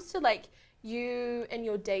it comes to like you and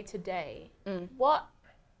your day to day,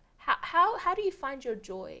 how do you find your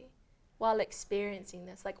joy while experiencing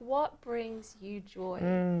this? Like, what brings you joy?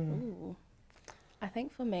 Ooh. I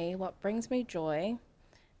think for me, what brings me joy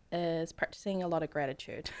is practicing a lot of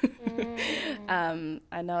gratitude.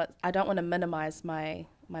 I know I don't want to minimize my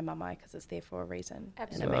mama, because it's there for a reason.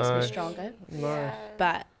 Absolutely. And it makes me stronger. Yeah.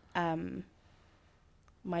 But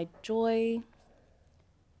my joy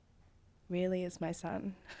really is my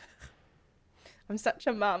son. I'm such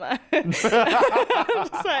a mama. I'm just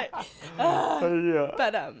like, Yeah.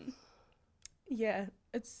 but yeah,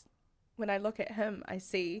 it's when I look at him, I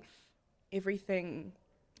see everything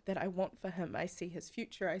that I want for him. I see his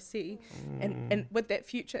future. I see, and with that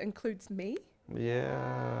future includes me.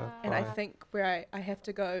 Yeah. And I think where I have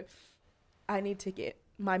to go, I need to get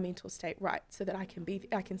my mental state right so that I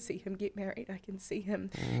can see him get married. I can see him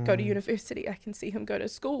go to university. I can see him go to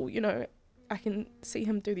school. I can see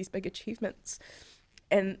him do these big achievements.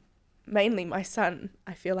 And mainly my son,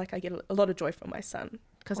 I feel like I get a lot of joy from my son,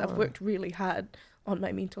 because I've worked really hard on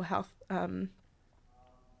my mental health,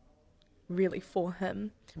 really for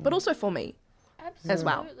him, but also for me. Absolutely. As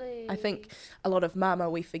well. I think a lot of mama,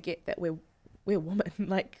 we forget that we're women,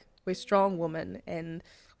 like we're strong women, and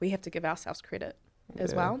we have to give ourselves credit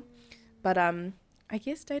as well. But I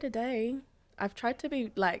guess day to day, I've tried to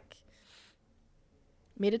be like,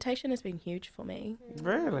 meditation has been huge for me.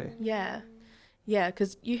 Really? Yeah,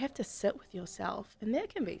 because you have to sit with yourself, and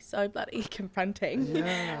that can be so bloody confronting,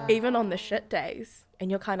 even on the shit days, and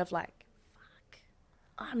you're kind of like,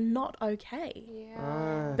 I'm not okay.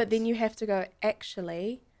 Yeah. But then you have to go,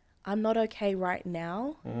 actually, I'm not okay right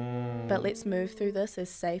now, but let's move through this as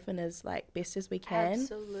safe and as like best as we can.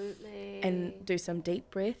 Absolutely. And do some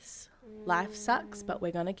deep breaths. Life sucks, but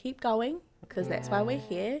we're going to keep going, because that's why we're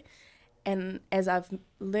here. And as I've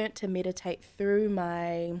learnt to meditate through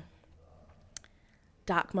my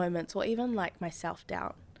dark moments, or even like my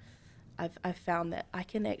self-doubt, I've found that I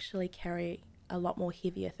can actually carry a lot more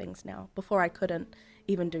heavier things now. Before I couldn't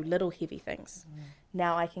even do little heavy things.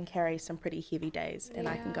 Now I can carry some pretty heavy days, and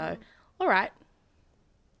I can go, all right,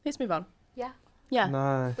 let's move on. Yeah. Yeah.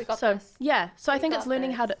 Nice. We got So this. yeah, so I We think it's got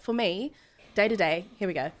learning how this. to, for me, day to day, here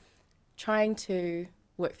we go, trying to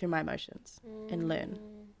work through my emotions and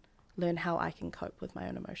learn how I can cope with my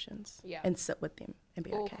own emotions and sit with them and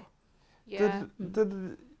be Ooh. okay. Yeah.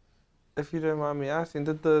 Did, if you don't mind me asking,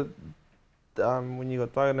 did the when you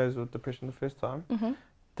got diagnosed with depression the first time,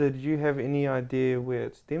 did you have any idea where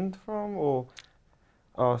it stemmed from, or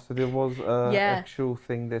so there was a actual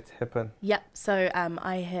thing that's happened? Yep. So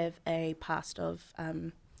I have a past of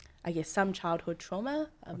I guess some childhood trauma,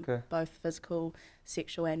 both physical,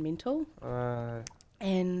 sexual, and mental.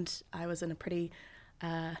 And I was in a pretty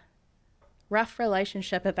rough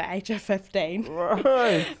relationship at the age of 15.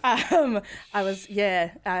 Right. I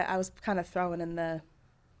was kind of thrown in the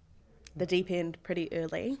deep end pretty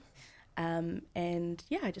early. And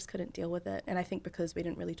yeah, I just couldn't deal with it. And I think because we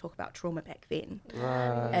didn't really talk about trauma back then,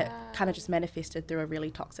 it kind of just manifested through a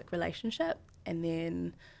really toxic relationship. And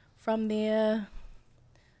then from there,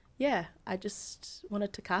 yeah, I just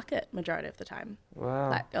wanted to cark it majority of the time.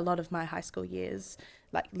 Wow. Like a lot of my high school years,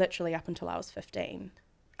 like literally up until I was 15,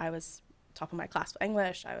 I was top of my class for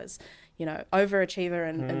English. I was, overachiever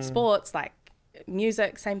in sports, like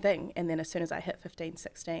music, same thing. And then as soon as I hit 15,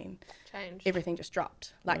 16, Changed. everything just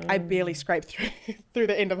dropped. Like I barely scraped through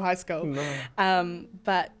the end of high school. No.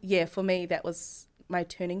 But yeah, for me, that was my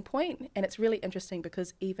turning point. And it's really interesting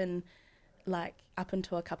because even like up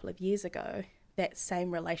until a couple of years ago, that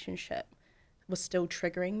same relationship was still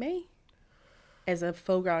triggering me as a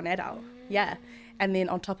full-grown adult. Yeah. And then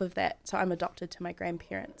on top of that, so I'm adopted to my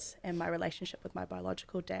grandparents, and my relationship with my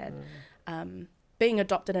biological dad, being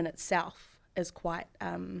adopted in itself is quite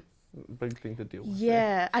Big thing to deal with.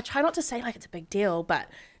 yeah, I try not to say like it's a big deal, but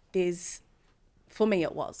for me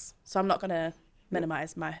it was. So I'm not going to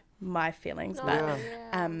minimize my feelings, but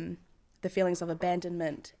the feelings of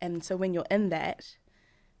abandonment. And so when you're in that,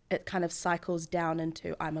 it kind of cycles down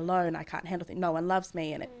into I'm alone, I can't handle things, no one loves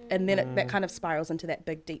me, and then that kind of spirals into that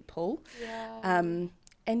big deep pool. And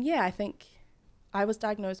yeah, I think I was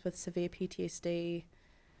diagnosed with severe PTSD.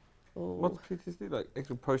 What's PTSD? Like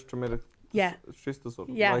actual post-traumatic stress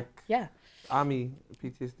disorder? Yeah. Like yeah. army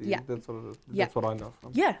PTSD? Yeah. That's what I know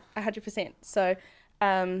from. Yeah, 100%. So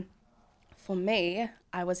for me,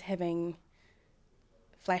 I was having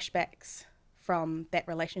flashbacks from that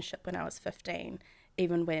relationship when I was 15,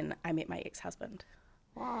 even when I met my ex-husband.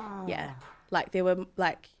 Wow. Yeah. Like there were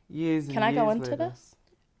like, Years and can I go years into later. this?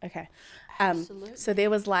 Okay. Absolutely. So there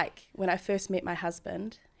was like, when I first met my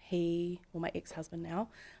husband, my ex-husband now,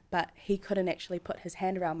 but he couldn't actually put his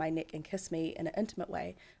hand around my neck and kiss me in an intimate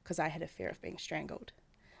way because I had a fear of being strangled.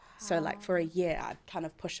 So like for a year, I'd kind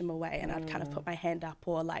of push him away and I'd kind of put my hand up,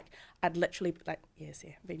 or like I'd literally like, yes,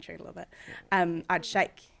 yeah, I've been triggered a little bit. I'd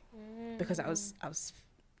shake because I was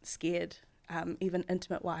scared, even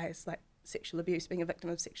intimate wise, like sexual abuse, being a victim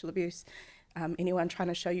of sexual abuse. Anyone trying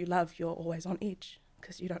to show you love, you're always on edge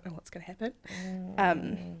because you don't know what's going to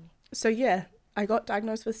happen. So yeah, I got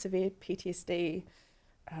diagnosed with severe PTSD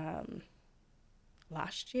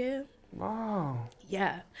last year. Wow.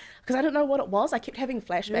 Yeah, because I don't know what it was. I kept having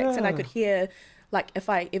flashbacks and I could hear, like if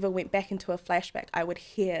I ever went back into a flashback, I would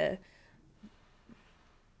hear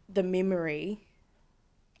the memory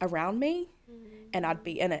around me and I'd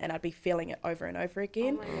be in it and I'd be feeling it over and over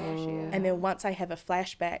again. Oh my gosh, yeah. And then once I have a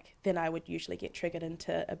flashback, then I would usually get triggered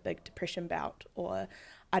into a big depression bout, or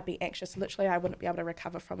I'd be anxious. Literally, I wouldn't be able to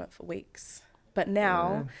recover from it for weeks. But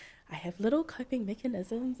now I have little coping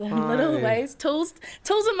mechanisms and little ways, tools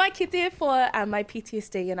in my kit there for my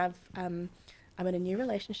PTSD. And I'm in a new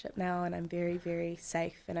relationship now, and I'm very, very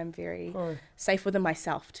safe, and I'm very safe within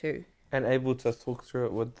myself too. And able to talk through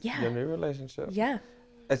it with Yeah. your new relationship. Yeah,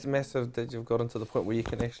 It's massive that you've gotten to the point where you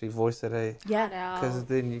can actually voice it, eh? yeah, Because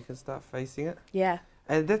then you can start facing it. yeah.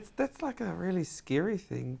 And that's like a really scary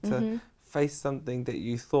thing to face something that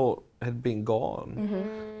you thought had been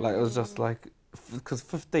gone. Like it was just like, because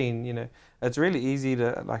 15, you know, it's really easy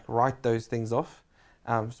to like write those things off.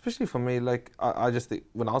 Especially for me, like I just think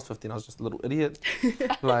when I was 15, I was just a little idiot.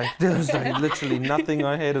 Like there was like literally nothing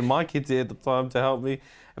I had in my kids at the time to help me.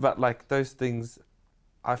 But like those things,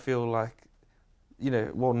 I feel like, you know,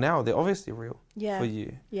 well now they're obviously real for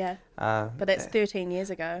you. Yeah. But that's 13 years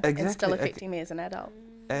ago and still affecting me as an adult.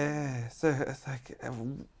 So it's like,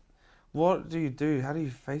 what do you do? How do you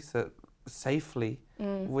face it safely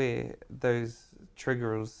where those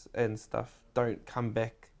triggers and stuff don't come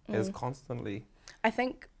back as constantly? I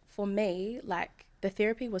think for me, like the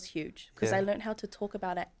therapy was huge because Yeah. I learned how to talk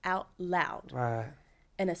about it out loud Right.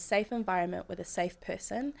 in a safe environment with a safe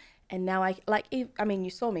person. And now I mean,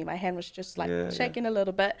 you saw me, my hand was just like shaking a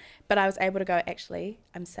little bit, but I was able to go, actually,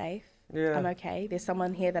 I'm safe. Yeah. I'm okay. There's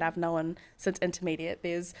someone here that I've known since intermediate.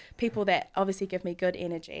 There's people that obviously give me good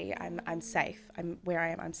energy. I'm safe. I'm where I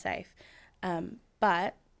am. I'm safe.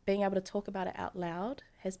 But being able to talk about it out loud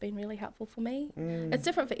has been really helpful for me. It's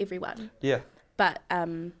different for everyone. Yeah. But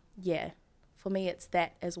yeah, for me it's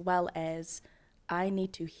that, as well as I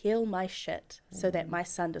need to heal my shit so that my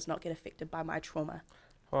son does not get affected by my trauma.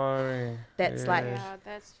 That's like, Yeah,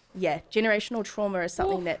 that's generational trauma is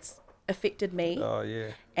something that's affected me, Oh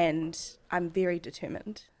yeah. and I'm very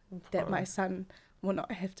determined that my son will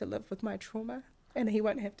not have to live with my trauma and he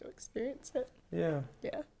won't have to experience it. Yeah.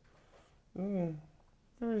 Yeah.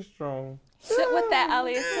 Very strong. sit with that,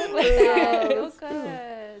 Aaliyah. Sit with that. You're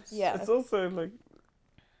good. Yeah. It's also like,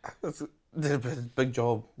 it's a big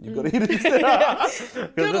job. You've got to hit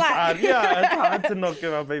it. Good luck. Hard. Yeah, it's hard to not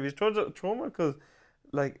give our babies trauma because,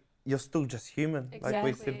 like, you're still just human, like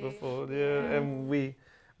we said Exactly. before. Yeah, and we,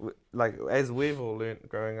 like, as we've all learnt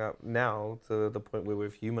growing up now to the point where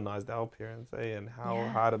we've humanized our parents, and how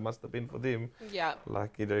hard it must have been for them. Yeah.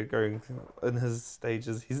 Like, you know, going in his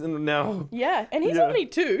stages. He's in now. Yeah, and he's Yeah. only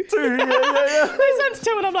 2. Yeah. My son's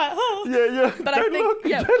 2 and I'm like, oh. Yeah. But Don't I think, look.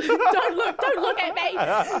 don't look at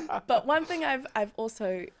me. But one thing I've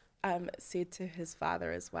also said to his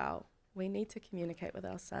father as well, we need to communicate with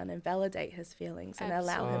our son and validate his feelings and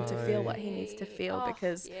allow him to feel what he needs to feel,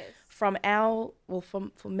 because for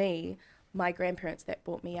me, my grandparents that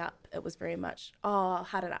brought me up, it was very much,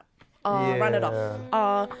 hard it up, run it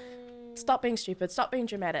off, stop being stupid, stop being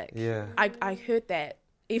dramatic. Yeah. I heard that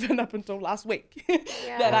even up until last week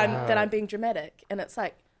that I'm being dramatic, and it's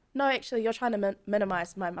like, no, actually you're trying to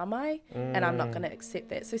minimize my mamai, and I'm not going to accept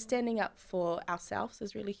that. So standing up for ourselves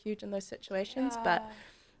is really huge in those situations. But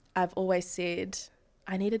I've always said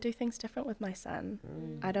I need to do things different with my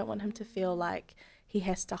son. I don't want him to feel like he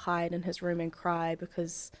has to hide in his room and cry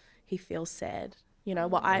because he feels sad. You know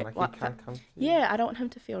what Like he can't come to you. I don't want him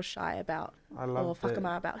to feel shy about I love or that.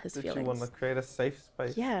 whakama about his That feelings. you want to create a safe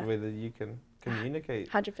space Yeah. where you can communicate.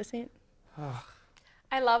 100%.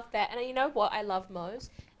 I love that. And you know what I love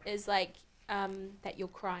most is like that you're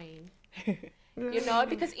crying. You know,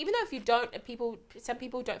 because even though if you don't, some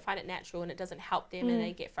people don't find it natural and it doesn't help them and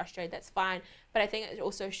they get frustrated, that's fine. But I think it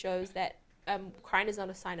also shows that crying is not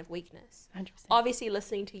a sign of weakness. 100%. Obviously,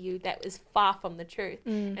 listening to you, that is far from the truth.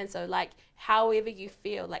 And so, like, however you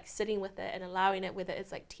feel, like sitting with it and allowing it, whether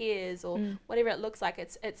it's like tears or whatever it looks like,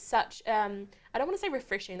 it's such I don't want to say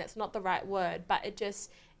refreshing. That's not the right word, but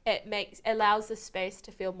it allows the space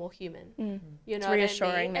to feel more human. You know, it's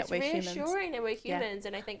reassuring what I mean? that we're humans. It's reassuring that we're humans,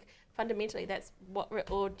 and I think fundamentally that's what we're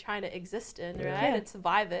all trying to exist in, right? And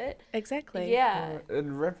survive it. Exactly. Yeah.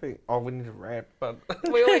 And rapping. Oh, we need to rap, but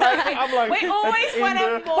We always, I'm like, we always want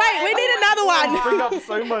to more. Wait, we need another one. bring up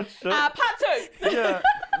so much shit. Part 2. Yeah,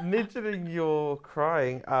 mentioning your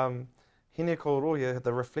crying, Hine Koroia,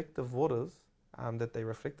 the reflective waters that they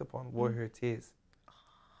reflect upon were her tears.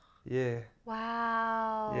 Yeah.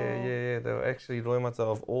 Wow. Yeah. They were actually roimata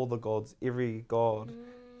of all the gods. Every god's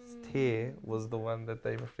tear was the one that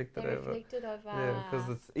they reflected over. Yeah, because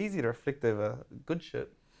it's easy to reflect over good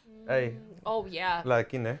shit. Hey, Oh, yeah.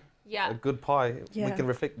 like, you know, Yeah. a good pie. We Yeah. can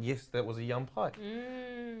reflect, yes, that was a yum pie.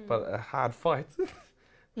 But a hard fight,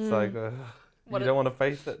 it's like, you don't want to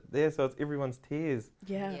face it. Yeah, so it's everyone's tears.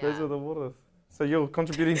 Yeah. Yeah. Those are the waters. So you're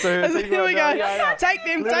contributing to her. Here we go. Yeah. Take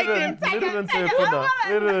them, Let take it them. in, let it into a puna.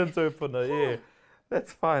 Let it into a puna, yeah.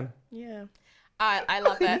 That's fine. Yeah. I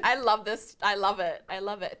love it. I love this. I love it. I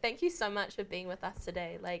love it. Thank you so much for being with us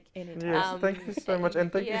today. Like, Anytime. Yes, thank you so much.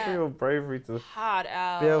 And thank you for your bravery to hard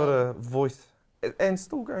out. be able to voice and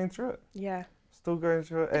still going through it. Yeah. Still going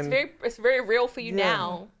through it. And It's very real for you Yeah.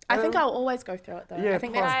 now. I think I'll always go through it though. Yeah, I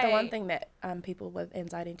think that's the one right. thing that people with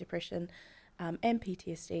anxiety and depression and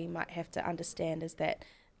PTSD might have to understand is that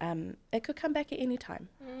it could come back at any time.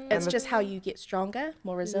 It's just how you get stronger,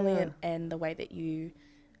 more resilient, and the way that you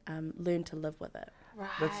learn to live with it. Right.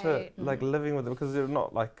 that's it. Like living with it, because you're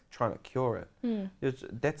not like trying to cure it.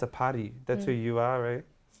 That's a party. That's who you are, right?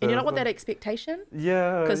 So And you don't it's want that like- expectation,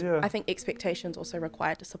 Yeah, because yeah. I think expectations also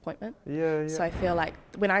require disappointment. Yeah. So I feel like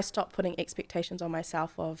when I stop putting expectations on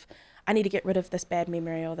myself of I need to get rid of this bad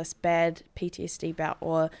memory or this bad PTSD bout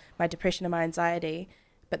or my depression and my anxiety,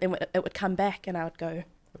 but then it would come back and I would go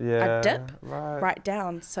dip right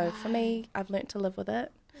down. So for me, I've learnt to live with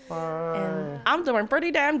it. And I'm doing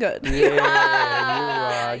pretty damn good.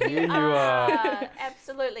 Yeah, you are.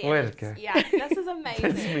 Absolutely. Way And to go. Yeah, this is amazing.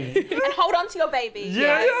 That's me. And hold on to your baby.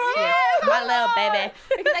 Yeah. Yes, my little baby.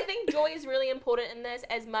 Because I think joy is really important in this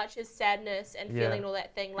as much as sadness and Yeah. feeling all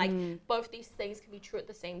that thing. Like both these things can be true at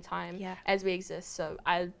the same time Yeah. as we exist. So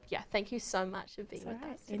thank you so much for being with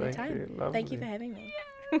us. Anytime. you. Thank you for having me.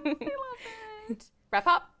 I love it. Wrap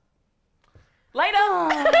up. Later.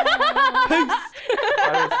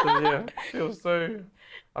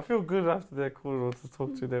 I feel good after that call to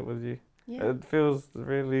talk to that with you. Yeah. It feels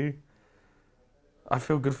really, I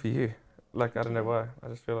feel good for you. Like, I don't know why. I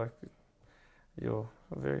just feel like you're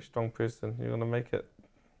a very strong person. You're going to make it.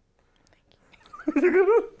 You're going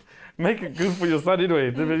to make it good for your son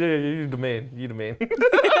anyway. Yeah, you're the man. You're the man.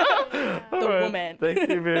 The woman. Thank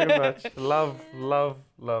you very much. Love.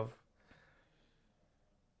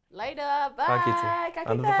 Later. Bye. Ka kite.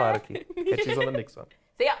 Under the whāraki. Catch you on the next one.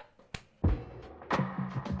 See ya.